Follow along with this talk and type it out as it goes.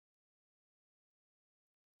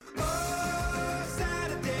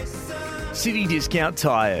City Discount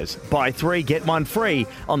Tyres. Buy 3, get 1 free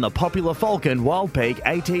on the popular Falcon Wildpeak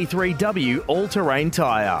AT3W all-terrain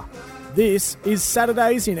tyre. This is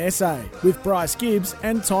Saturdays in SA with Bryce Gibbs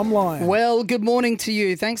and Tom Lyon. Well, good morning to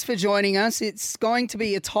you. Thanks for joining us. It's going to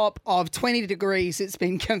be a top of 20 degrees. It's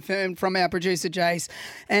been confirmed from our producer, Jace.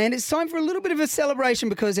 And it's time for a little bit of a celebration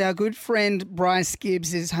because our good friend Bryce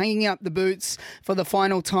Gibbs is hanging up the boots for the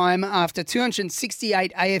final time after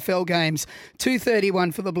 268 AFL games,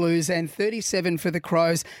 231 for the Blues and 37 for the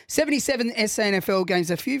Crows, 77 SANFL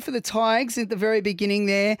games, a few for the Tigers at the very beginning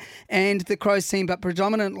there and the Crows team, but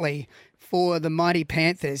predominantly for the mighty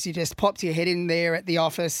Panthers. You just popped your head in there at the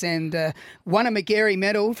office and won a McGarry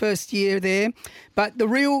medal first year there. But the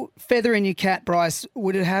real feather in your cap, Bryce,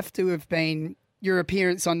 would have to have been your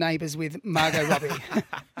appearance on Neighbours with Margot Robbie.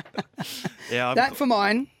 Yeah, that for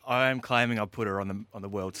mine. I am claiming I put her on the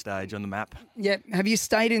world stage, on the map. Yeah. Have you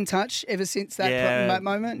stayed in touch ever since that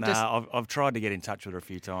moment? No, I've tried to get in touch with her a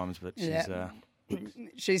few times, but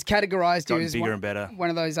she's categorised you as one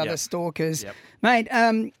of those other stalkers. Yep.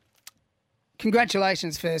 Mate,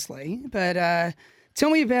 congratulations, firstly. But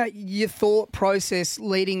tell me about your thought process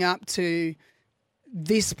leading up to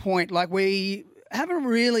this point. Like, we haven't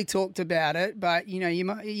really talked about it, but you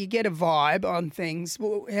get a vibe on things.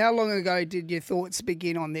 How long ago did your thoughts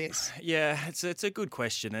begin on this? Yeah, it's a good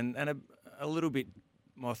question, and a little bit.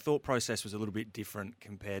 My thought process was a little bit different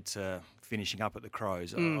compared to finishing up at the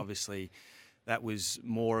Crows. Obviously, that was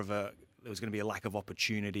more of there was going to be a lack of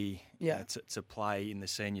opportunity to play in the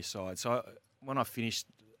senior side. So when I finished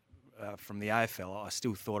from the AFL, I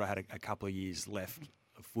still thought I had a couple of years left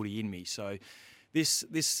of footy in me. So this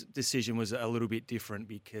decision was a little bit different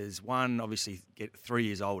because, one, obviously get 3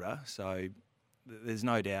 years older, so there's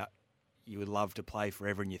no doubt you would love to play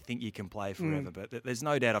forever and you think you can play forever, but there's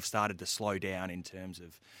no doubt I've started to slow down in terms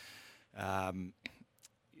of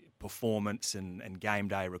performance and game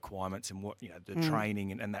day requirements and what the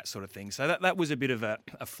training and that sort of thing. So that was a bit of a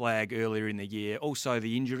flag earlier in the year. Also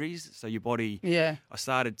the injuries. So your body. Yeah. I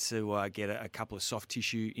started to get a couple of soft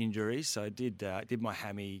tissue injuries. So I did my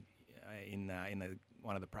hammy in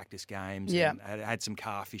one of the practice games. Yeah. And I had some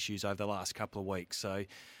calf issues over the last couple of weeks. So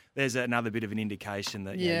there's another bit of an indication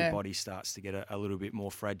that your body starts to get a little bit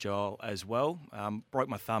more fragile as well. Broke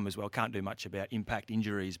my thumb as well. Can't do much about impact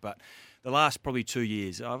injuries, but the last probably 2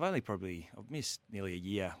 years, I've missed nearly a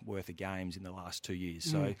year worth of games in the last 2 years.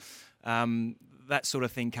 So that sort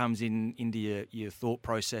of thing comes into your thought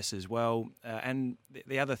process as well. And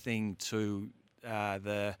the other thing too,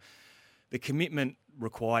 the commitment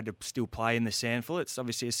required to still play in the SANFL. It's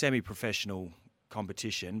obviously a semi-professional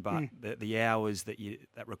competition, but the hours that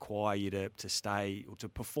require you to stay or to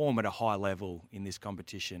perform at a high level in this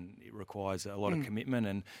competition, it requires a lot of commitment,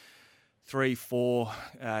 and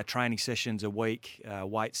 3-4 training sessions a week,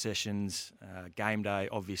 weight sessions, game day,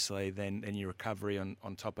 obviously, then your recovery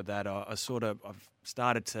on top of that.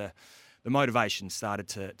 The motivation started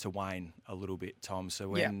to wane a little bit, Tom. So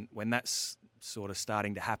when that's sort of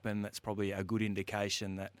starting to happen, that's probably a good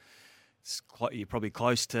indication that you're probably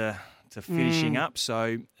close to finishing up.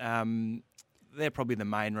 So they're probably the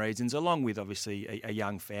main reasons, along with obviously a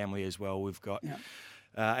young family as well. We've got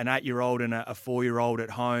an 8-year-old and a 4-year-old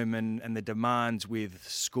at home, and the demands with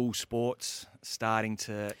school sports starting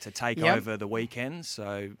to take over the weekends.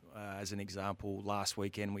 So as an example, last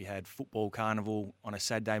weekend we had football carnival on a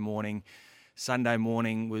Saturday morning. Sunday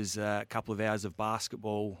morning was a couple of hours of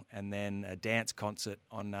basketball and then a dance concert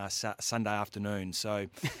on Sunday afternoon. So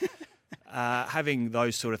having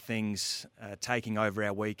those sort of things taking over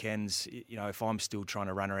our weekends, if I'm still trying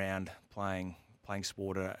to run around playing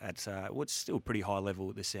sport at what's still pretty high level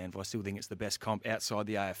at the SANFL, I still think it's the best comp outside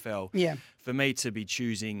the AFL. Yeah. For me to be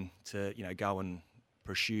choosing to go and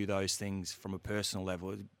pursue those things from a personal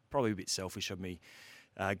level, it's probably a bit selfish of me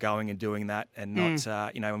going and doing that and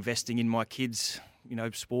not investing in my kids,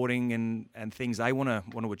 sporting and things they want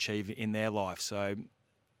to achieve in their life. So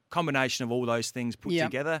combination of all those things put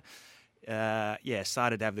together.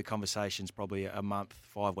 Started to have the conversations probably a month,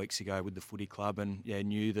 5 weeks ago with the footy club, and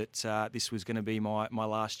knew that this was going to be my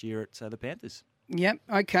last year at the Panthers. Yep.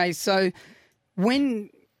 Okay. So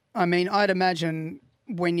I'd imagine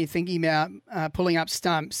when you're thinking about pulling up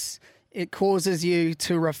stumps, it causes you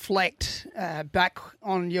to reflect back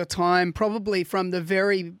on your time, probably from the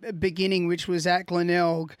very beginning, which was at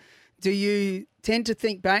Glenelg. Do you tend to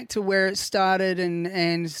think back to where it started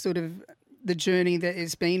and sort of the journey that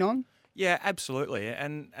it's been on? Yeah, absolutely.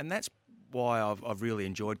 And that's why I've really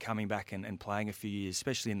enjoyed coming back and playing a few years,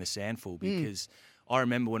 especially in the SANFL, because I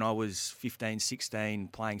remember when I was 15, 16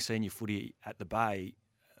 playing senior footy at the Bay,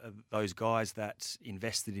 those guys that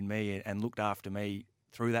invested in me and looked after me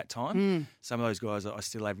through that time. Some of those guys I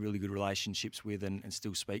still have really good relationships with and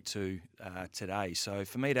still speak to today. So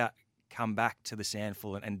for me to come back to the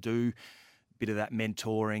SANFL and do a bit of that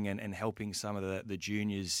mentoring and helping some of the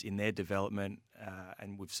juniors in their development,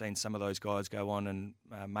 and we've seen some of those guys go on and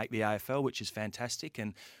make the AFL, which is fantastic,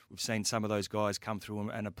 and we've seen some of those guys come through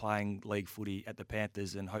and are playing league footy at the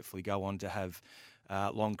Panthers and hopefully go on to have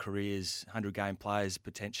long careers, 100-game players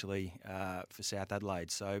potentially for South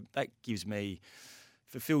Adelaide. So that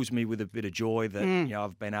fulfills me with a bit of joy that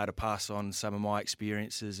I've been able to pass on some of my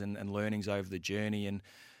experiences and learnings over the journey, and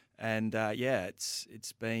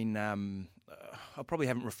it's been. I probably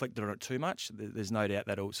haven't reflected on it too much. There's no doubt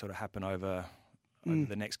that'll sort of happen over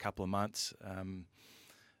the next couple of months.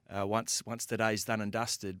 Once today's done and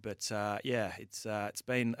dusted, but it's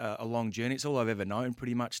been a long journey. It's all I've ever known,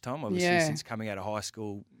 pretty much, Tom. Obviously, since coming out of high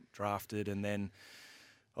school, drafted, and then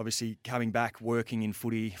obviously coming back, working in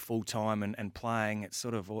footy full time and playing. It's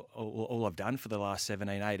sort of all I've done for the last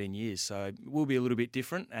 17, 18 years. So it will be a little bit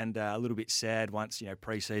different and a little bit sad once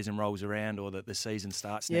pre-season rolls around or that the season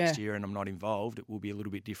starts next year and I'm not involved. It will be a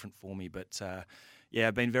little bit different for me, but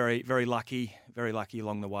I've been very, very lucky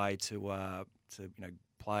along the way to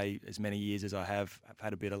play as many years as I have. I've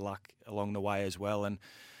had a bit of luck along the way as well, and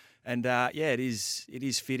it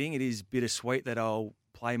is fitting. It is bittersweet that I'll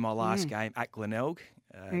play my last game at Glenelg.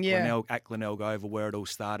 Glenelg Oval, where it all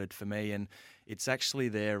started for me, and it's actually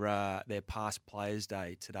their past players'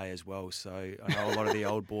 day today as well. So I know a lot of the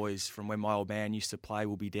old boys from when my old man used to play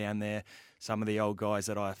will be down there. Some of the old guys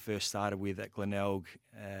that I first started with at Glenelg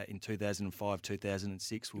in 2005,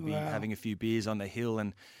 2006 will be having a few beers on the hill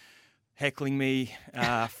and heckling me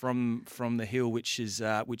from the hill, which is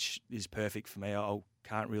perfect for me. I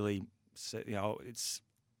can't really, it's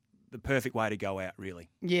the perfect way to go out, really.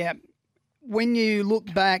 Yeah. When you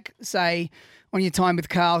look back, say, on your time with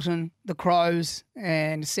Carlton, the Crows,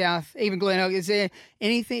 and South, even Glenelg, is there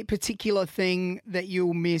anything particular thing that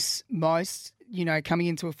you'll miss most, coming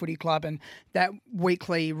into a footy club and that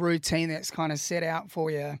weekly routine that's kind of set out for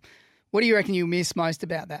you? What do you reckon you'll miss most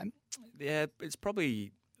about that? Yeah, it's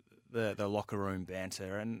probably the locker room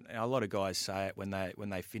banter, and a lot of guys say it when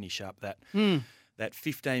they finish up that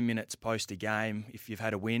 15 minutes post a game, if you've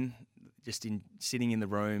had a win, just sitting in the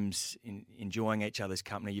rooms, enjoying each other's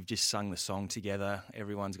company. You've just sung the song together.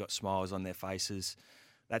 Everyone's got smiles on their faces.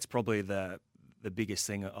 That's probably the biggest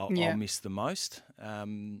thing I'll miss the most.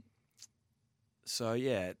 There's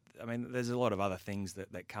a lot of other things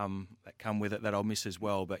that come with it that I'll miss as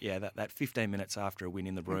well. But that 15 minutes after a win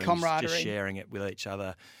in the rooms, just sharing it with each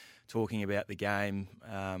other, talking about the game,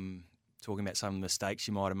 talking about some of the mistakes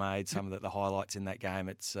you might have made, some of the highlights in that game.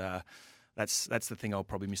 It's that's the thing I'll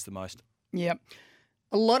probably miss the most. Yeah.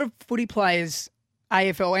 A lot of footy players,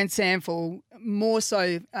 AFL and SANFL, more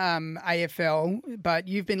so AFL, but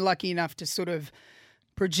you've been lucky enough to sort of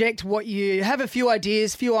project what you have, a few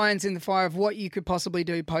ideas, few irons in the fire of what you could possibly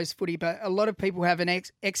do post-footy, but a lot of people have an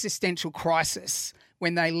existential crisis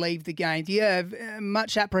when they leave the game. Do you have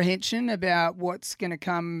much apprehension about what's going to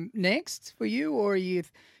come next for you, or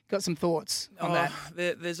you've got some thoughts on that?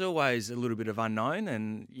 There's always a little bit of unknown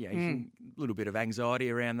and a little bit of anxiety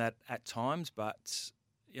around that at times, but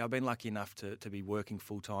I've been lucky enough to be working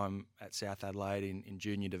full-time at South Adelaide in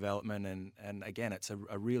junior development, and again, it's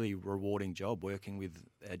a really rewarding job working with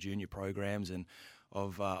our junior programs, and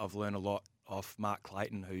I've learned a lot off Mark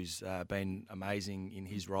Clayton, who's been amazing in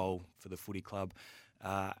his role for the footy club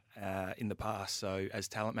in the past, so as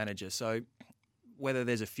talent manager. So whether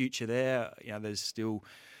there's a future there, there's still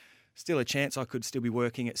a chance I could still be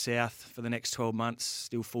working at South for the next 12 months,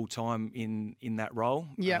 still full-time in that role.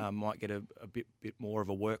 Might get a bit more of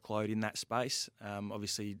a workload in that space.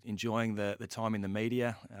 Obviously enjoying the time in the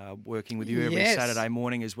media, working with you every Saturday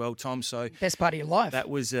morning as well, Tom. So best part of your life. That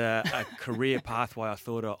was a career pathway I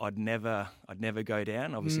thought I'd never go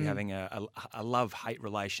down. Obviously having a love-hate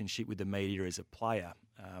relationship with the media as a player.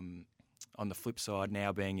 On the flip side,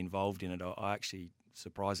 now being involved in it, I actually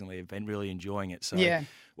surprisingly have been really enjoying it. So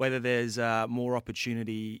whether there's more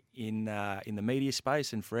opportunity in the media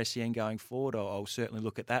space and for SEN going forward, I'll certainly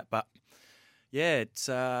look at that. But it's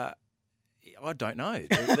I don't know.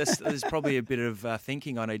 There's probably a bit of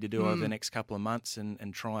thinking I need to do over the next couple of months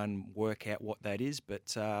and try and work out what that is.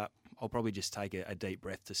 But I'll probably just take a deep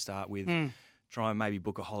breath to start with. Try and maybe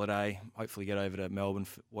book a holiday. Hopefully get over to Melbourne,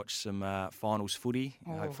 watch some finals footy.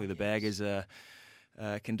 Hopefully the Baggers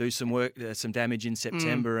can do some work, some damage in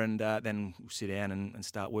September, and then we'll sit down and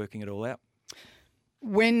start working it all out.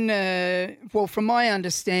 When, from my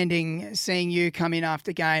understanding, seeing you come in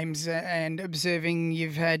after games and observing,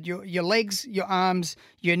 you've had your legs, your arms,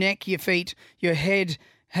 your neck, your feet, your head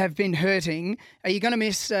have been hurting. Are you going to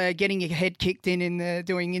miss getting your head kicked in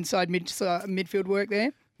doing inside midfield work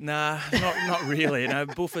there? Nah, not really.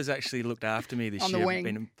 Buffer's actually looked after me this On the year. wing.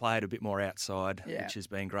 Been played a bit more outside, Yeah. which has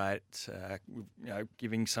been great.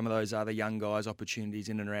 Giving some of those other young guys opportunities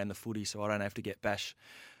in and around the footy, so I don't have to get bash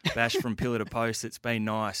from pillar to post. It's been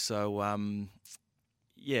nice. So I mean,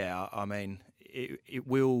 it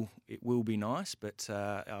will be nice, but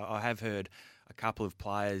I have heard a couple of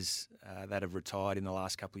players that have retired in the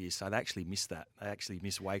last couple of years, so they actually miss that. They actually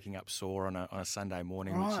miss waking up sore on a Sunday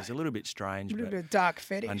morning, which is a little bit strange. A little but bit of dark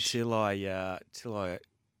fetish. Until I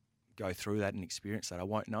go through that and experience that, I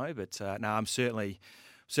won't know. But no, I'm certainly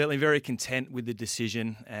very content with the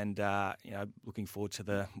decision, and looking forward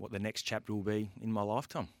to what the next chapter will be in my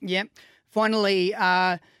lifetime. Yep. Finally,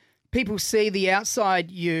 people see the outside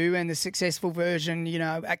you and the successful version,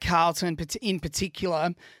 at Carlton in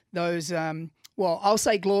particular, those, I'll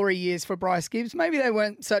say glory years for Bryce Gibbs. Maybe they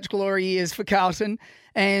weren't such glory years for Carlton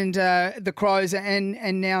and the Crows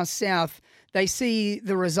and now South. They see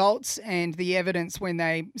the results and the evidence when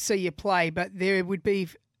they see you play, but there would be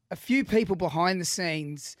a few people behind the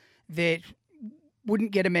scenes that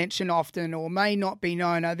wouldn't get a mention often or may not be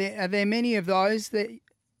known. Are there many of those that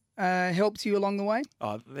helped you along the way?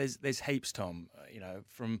 Oh, there's heaps, Tom.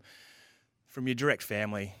 From your direct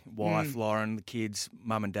family, wife, Lauren, the kids,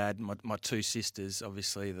 mum and dad, my two sisters,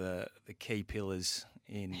 obviously the key pillars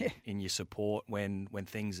in your support when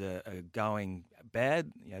things are going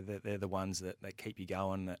bad. They're the ones that keep you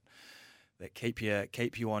going, that keep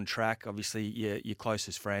you on track. Obviously, your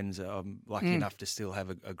closest friends. I'm lucky enough to still have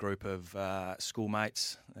a group of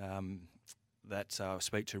schoolmates that I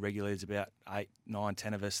speak to regularly. There's about 8, 9,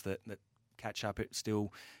 10 of us that catch up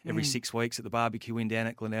still every 6 weeks at the barbecue in down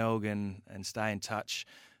at Glenelg and stay in touch.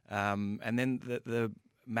 And then the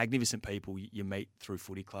magnificent people you meet through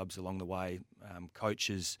footy clubs along the way,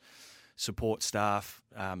 coaches, support staff,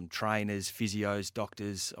 trainers, physios,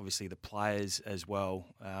 doctors, obviously the players as well.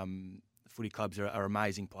 Footy clubs are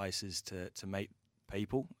amazing places to meet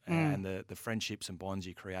people and the friendships and bonds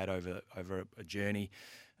you create over a journey.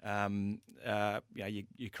 You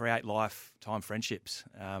create lifetime friendships.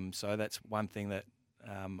 So that's one thing that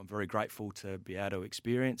I'm very grateful to be able to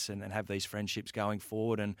experience and have these friendships going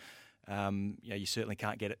forward. And you certainly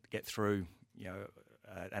can't get through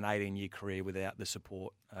an 18-year career without the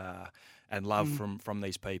support and love from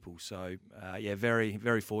these people. So very,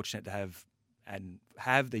 very fortunate to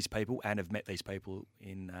have these people and have met these people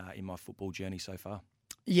in my football journey so far.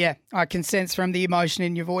 Yeah, I can sense from the emotion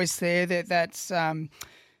in your voice there that's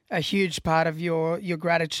a huge part of your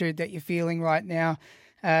gratitude that you're feeling right now.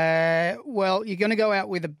 Well, you're going to go out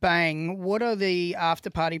with a bang. What are the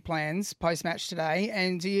after-party plans post-match today?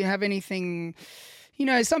 And do you have anything...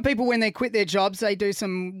 some people, when they quit their jobs, they do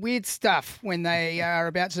some weird stuff when they are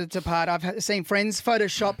about to depart. I've seen friends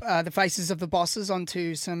Photoshop the faces of the bosses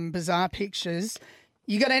onto some bizarre pictures.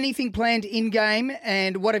 You got anything planned in-game,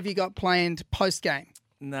 and what have you got planned post-game?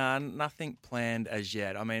 No, nothing planned as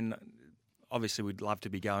yet. I mean... Obviously, we'd love to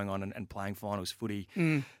be going on and playing finals footy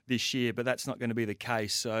this year, but that's not going to be the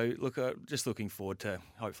case. So, look, just looking forward to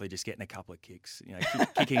hopefully just getting a couple of kicks.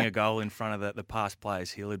 Kicking a goal in front of the past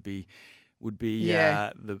players' hill would be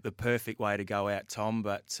the perfect way to go out, Tom.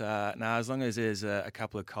 But no, as long as there's a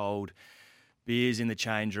couple of cold beers in the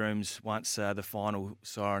change rooms once the final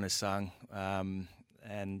siren is sung,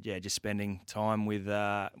 and just spending time with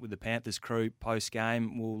the Panthers crew post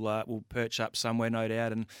game, we'll perch up somewhere, no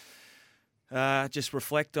doubt, and. Just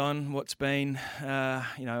reflect on what's been,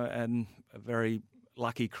 and a very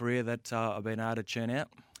lucky career that I've been able to churn out.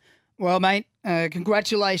 Well, mate,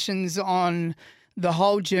 congratulations on the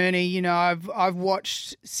whole journey. I've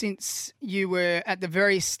watched since you were at the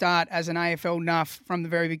very start as an AFL nuff from the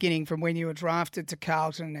very beginning, from when you were drafted to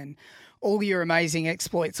Carlton and all your amazing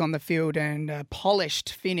exploits on the field and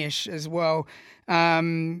polished finish as well.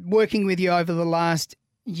 Working with you over the last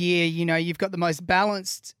year, you've got the most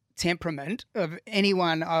balanced temperament of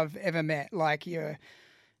anyone I've ever met. Like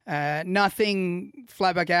nothing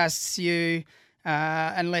flabbergasts you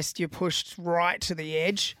unless you're pushed right to the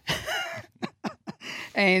edge.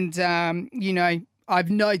 And,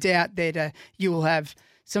 I've no doubt that you will have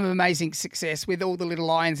some amazing success with all the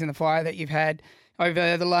little irons in the fire that you've had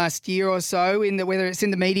over the last year or so, whether it's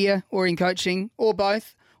in the media or in coaching or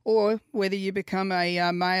both, or whether you become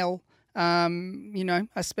a male,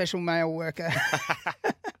 a special male worker.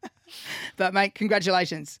 But, mate,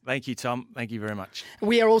 congratulations. Thank you, Tom. Thank you very much.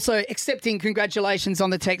 We are also accepting congratulations on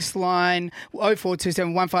the text line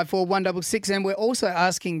 0427 154 166. And we're also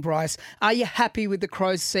asking, Bryce, are you happy with the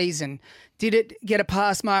Crows season? Did it get a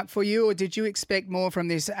pass mark for you, or did you expect more from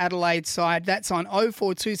this Adelaide side? That's on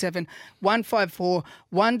 0427 154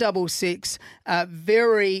 166.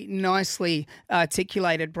 Very nicely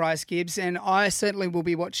articulated, Bryce Gibbs. And I certainly will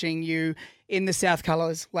be watching you in the South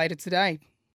Colours later today.